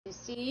You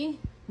see,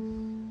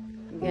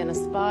 I'm getting a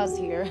spas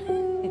here.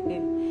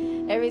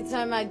 Every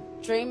time I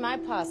drain my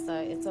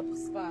pasta, it's a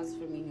spas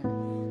for me here.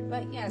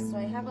 But yeah, so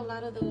I have a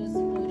lot of those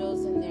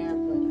noodles in there,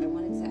 but I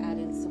wanted to add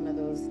in some of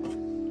those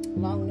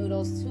long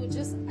noodles too.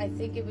 Just, I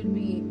think it would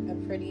be a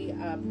pretty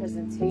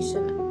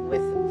presentation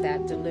with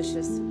that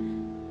delicious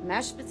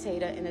mashed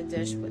potato in a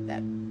dish with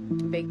that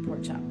baked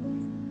pork chop.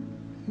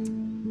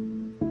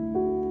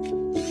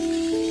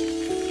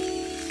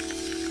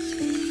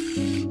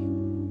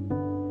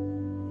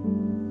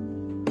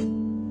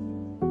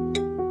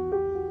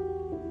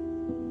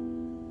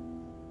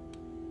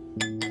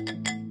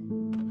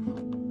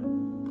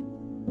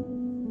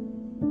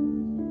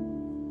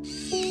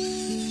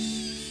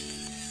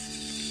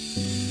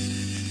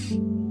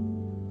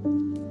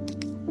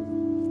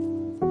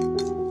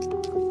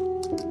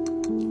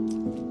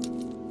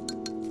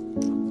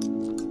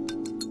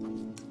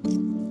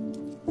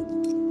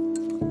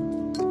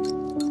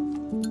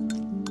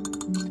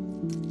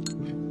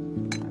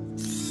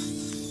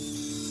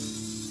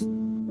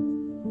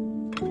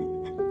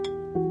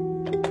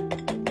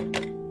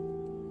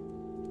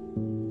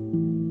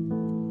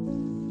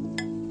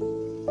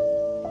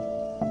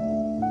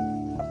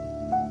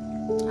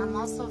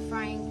 Also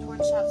frying pork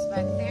chops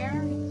back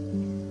there,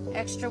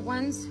 extra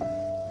ones,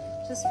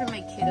 just for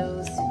my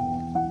kiddos.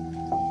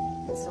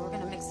 And so we're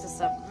gonna mix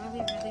this up really,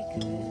 really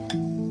good.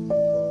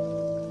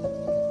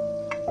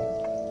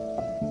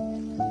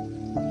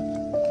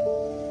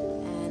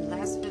 And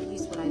last but not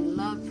least, what I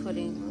love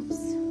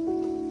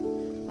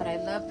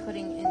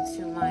putting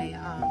into my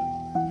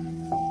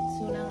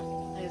tuna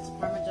is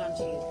Parmesan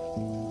cheese.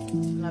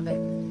 Love it.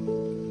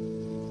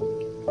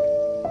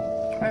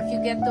 Or if you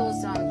get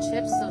those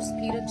chips, those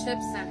pita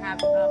chips that have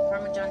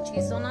Parmesan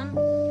cheese on them,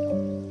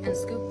 and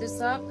scoop this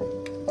up,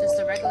 just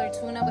a regular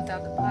tuna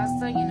without the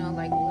pasta, you know,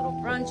 like a little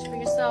brunch for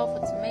yourself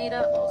with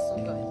tomato, also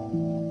good.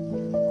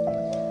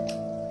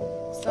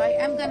 So I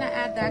am gonna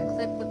add that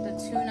clip with the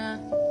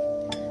tuna,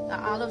 the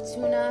olive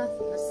tuna,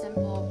 the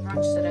simple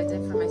brunch that I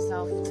did for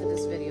myself to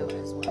this video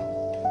as well.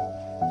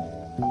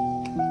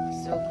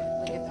 So good,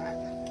 look at that.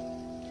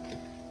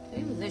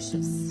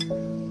 Delicious.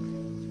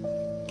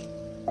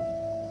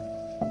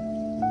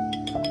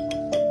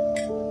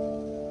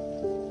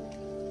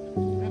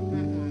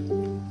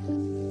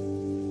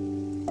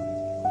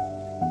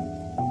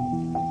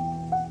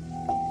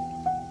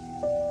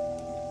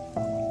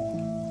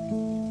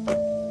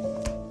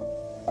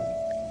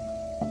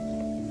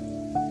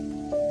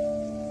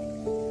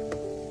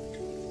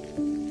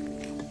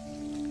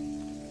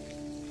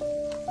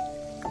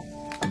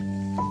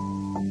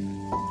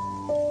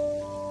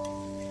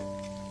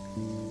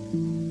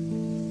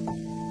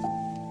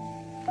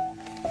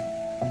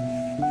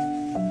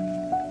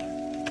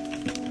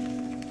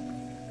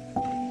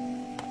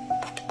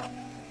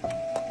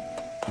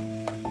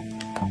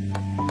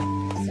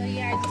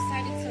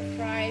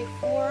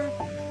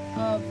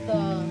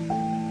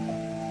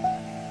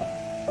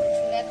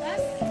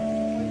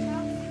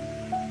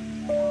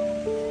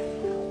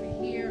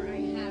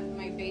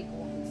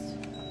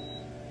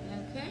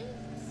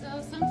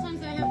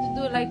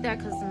 Like that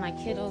because my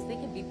kiddos, they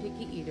can be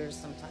picky eaters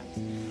sometimes,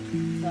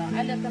 so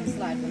I let them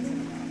slide once in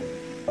a while.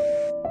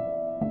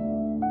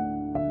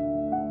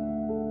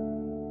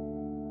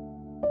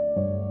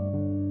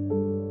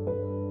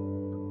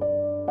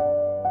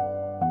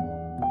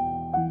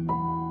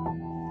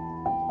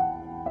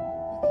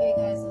 Okay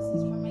guys, this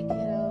is for my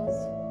kiddos.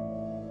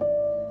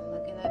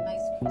 Look at that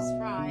nice crisp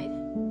fried,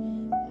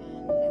 and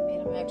I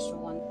made them extra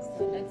one,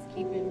 so let's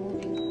keep it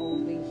moving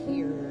over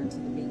here to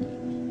the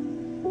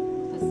baking.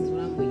 This is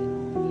what I'm waiting on.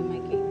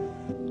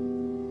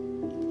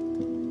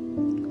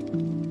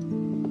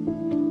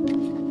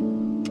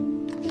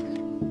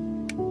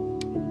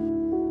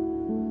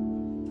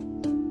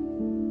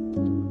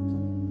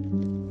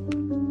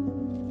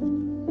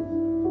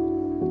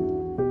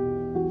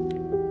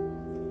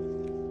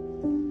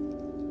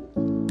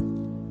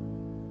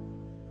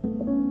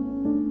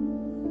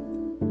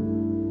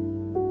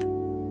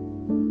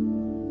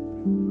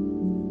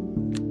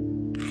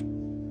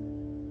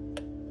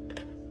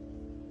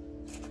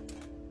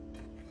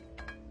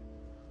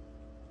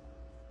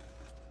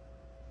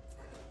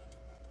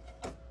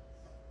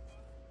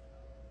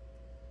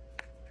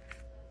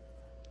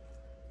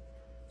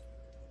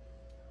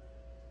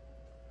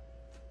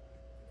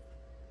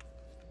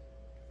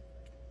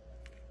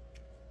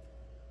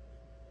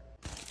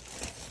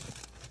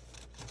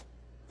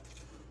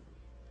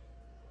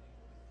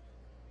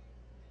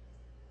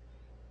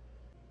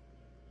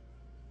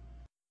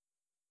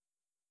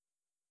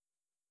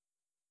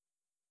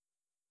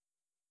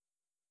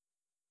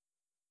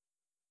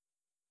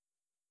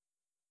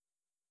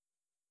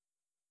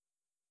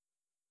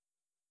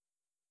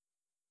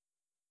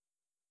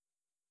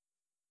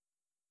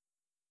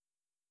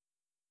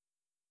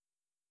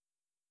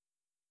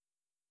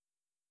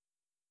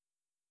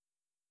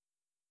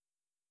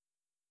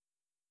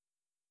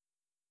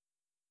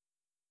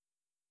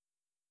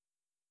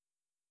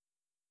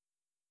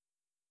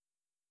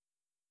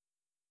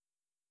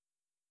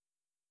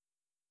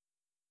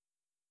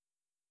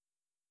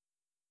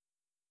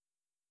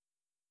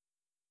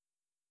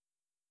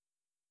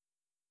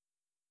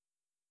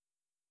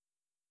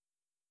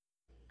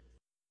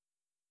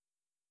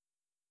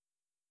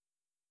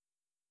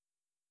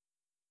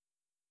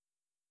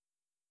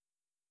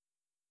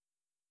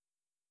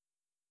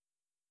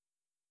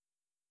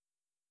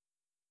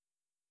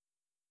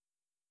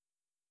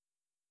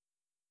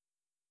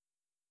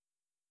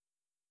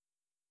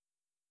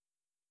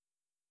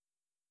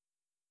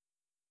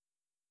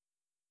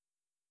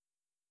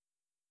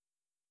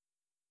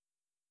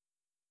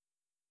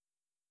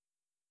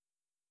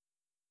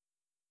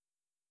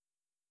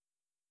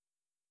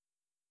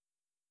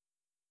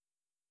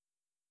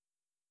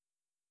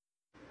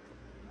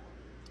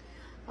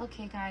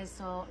 Okay guys,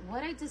 so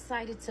what I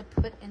decided to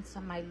put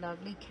into my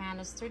lovely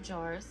canister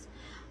jars,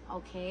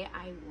 okay,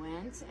 I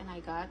went and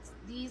I got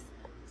these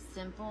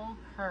simple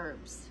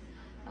herbs.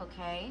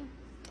 Okay,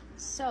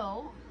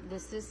 so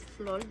this is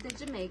Flor de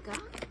Jamaica.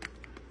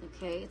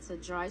 Okay, it's a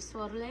dry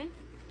sorle.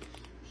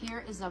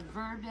 Here is a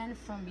verbena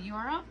from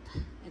Europe.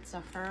 It's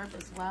a herb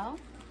as well.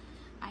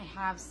 I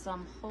have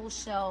some whole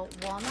shell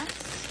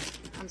walnuts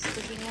I'm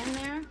sticking in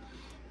there.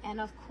 And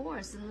of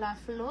course, La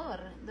Flor,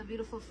 the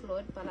beautiful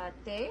flor para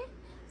té.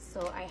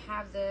 So I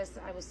have this.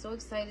 I was so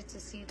excited to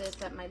see this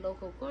at my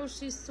local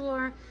grocery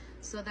store.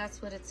 So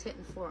that's what it's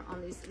hitting for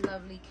on these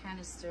lovely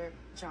canister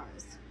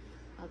jars.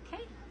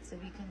 Okay, so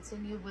we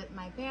continue with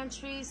my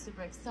pantry.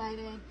 Super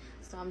excited.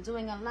 So I'm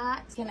doing a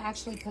lot. You can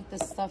actually put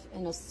this stuff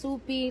in a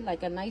soupy,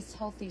 like a nice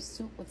healthy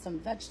soup with some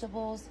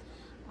vegetables.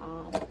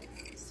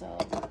 So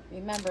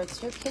remember,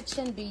 it's your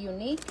kitchen, be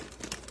unique.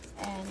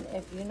 And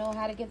if you know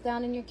how to get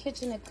down in your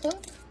kitchen and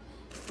cook,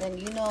 then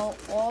you know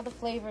all the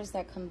flavors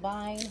that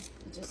combine.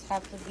 You just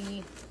have to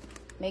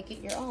make it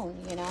your own,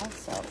 you know?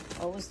 So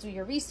always do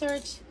your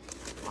research.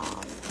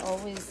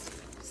 Always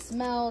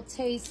smell,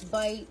 taste,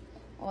 bite,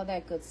 all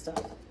that good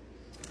stuff.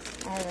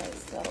 All right,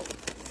 so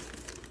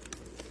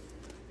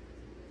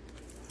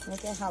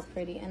look at how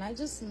pretty. And I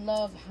just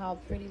love how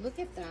pretty. Look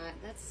at that.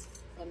 That's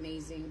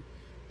amazing.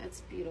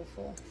 That's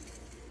beautiful.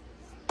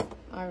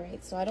 All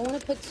right, so I don't want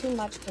to put too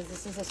much because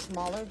this is a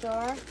smaller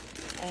jar,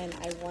 and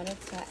I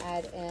wanted to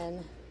add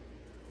in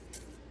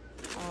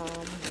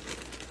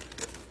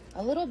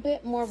a little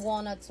bit more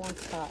walnuts on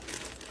top.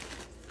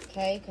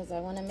 Okay, because I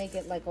want to make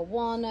it like a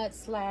walnut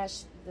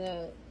slash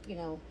the, you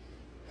know,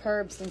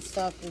 herbs and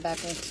stuff and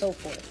back and so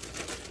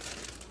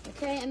forth.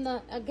 Okay, and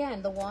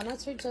again, the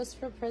walnuts are just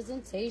for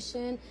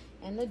presentation,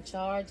 and the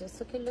jar just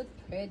so it can look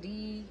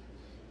pretty.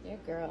 Yeah,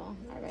 girl.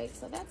 All right,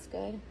 so that's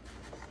good.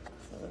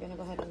 So we're gonna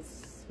go ahead and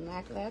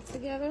smack that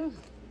together.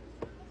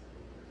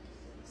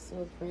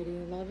 So pretty.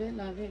 Love it,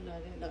 love it,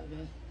 love it, love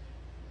it.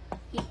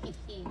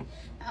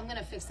 I'm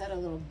gonna fix that a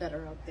little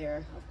better up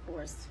there, of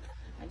course.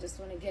 I just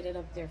want to get it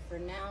up there for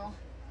now.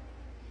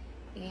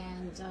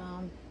 And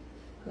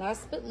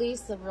last but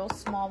least, the real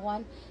small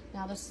one.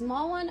 Now the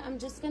small one, I'm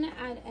just gonna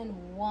add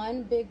in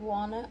one big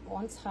walnut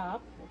on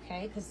top,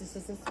 okay? Because this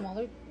is a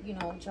smaller, you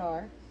know,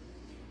 jar.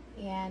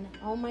 And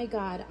oh my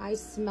God, I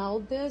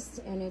smelled this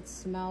and it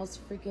smells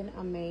freaking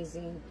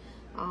amazing.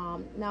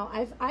 Now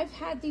I've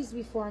had these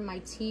before in my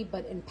tea,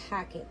 but in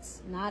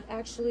packets, not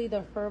actually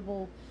the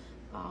herbal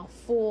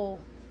full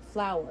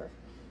flower.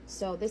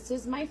 So this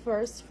is my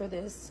first for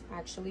this,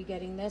 actually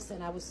getting this,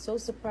 and I was so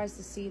surprised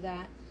to see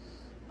that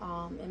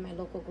in my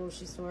local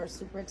grocery store.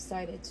 Super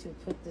excited to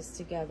put this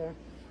together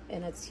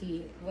in a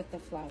tea with the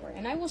flour,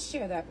 and I will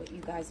share that with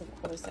you guys,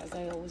 of course, as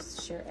I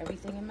always share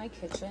everything in my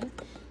kitchen.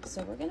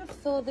 So we're gonna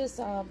fill this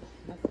up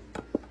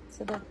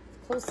to the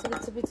close to the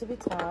tippy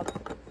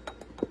top,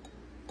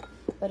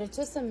 but it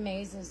just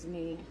amazes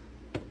me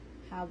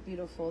how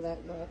beautiful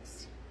that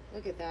looks.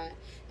 Look at that.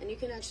 And you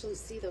can actually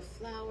see the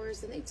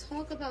flowers, and they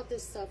talk about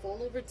this stuff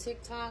all over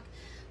TikTok,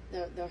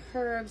 the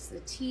herbs,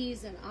 the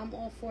teas, and I'm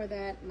all for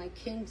that. My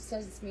king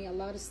sends me a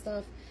lot of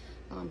stuff.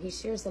 He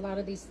shares a lot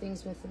of these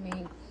things with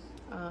me.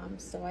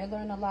 So I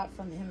learn a lot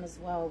from him as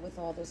well with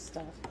all this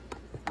stuff.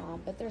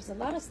 But there's a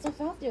lot of stuff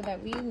out there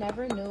that we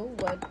never knew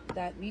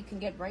that you can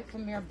get right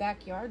from your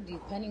backyard,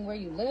 depending where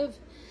you live.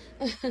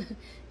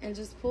 And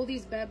just pull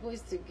these bad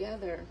boys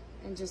together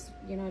and just,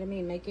 you know what I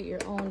mean, make it your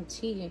own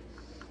tea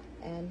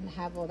and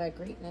have all that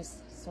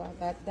greatness. So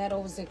that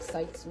always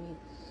excites me.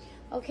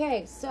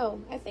 Okay, so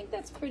I think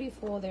that's pretty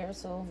full there.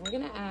 So we're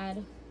gonna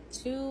add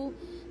two,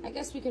 I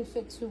guess we can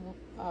fit two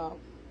of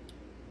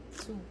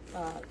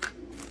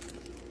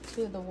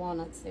the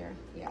walnuts there.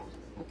 Yeah,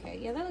 okay,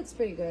 yeah, that looks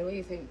pretty good. What do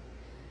you think?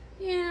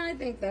 Yeah, I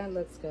think that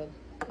looks good.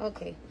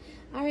 Okay,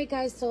 all right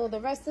guys, so the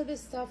rest of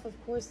this stuff, of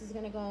course, is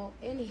gonna go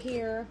in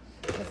here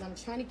because I'm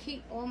trying to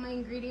keep all my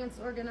ingredients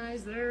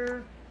organized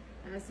there,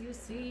 as you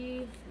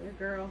see. Your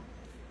girl.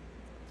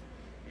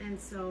 And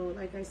so,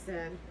 like I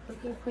said,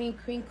 cooking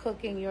queen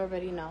cooking, you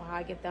already know how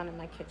I get down in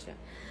my kitchen.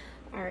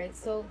 All right,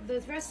 so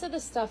the rest of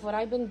the stuff, what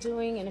I've been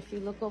doing, and if you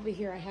look over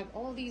here, I have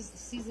all these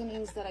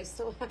seasonings that I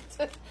still have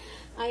to,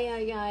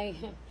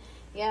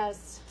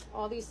 yes,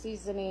 all these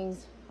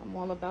seasonings. I'm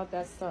all about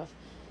that stuff.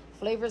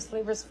 Flavors,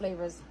 flavors,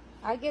 flavors.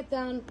 I get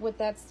down with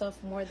that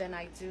stuff more than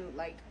I do,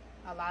 like,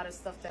 a lot of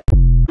stuff that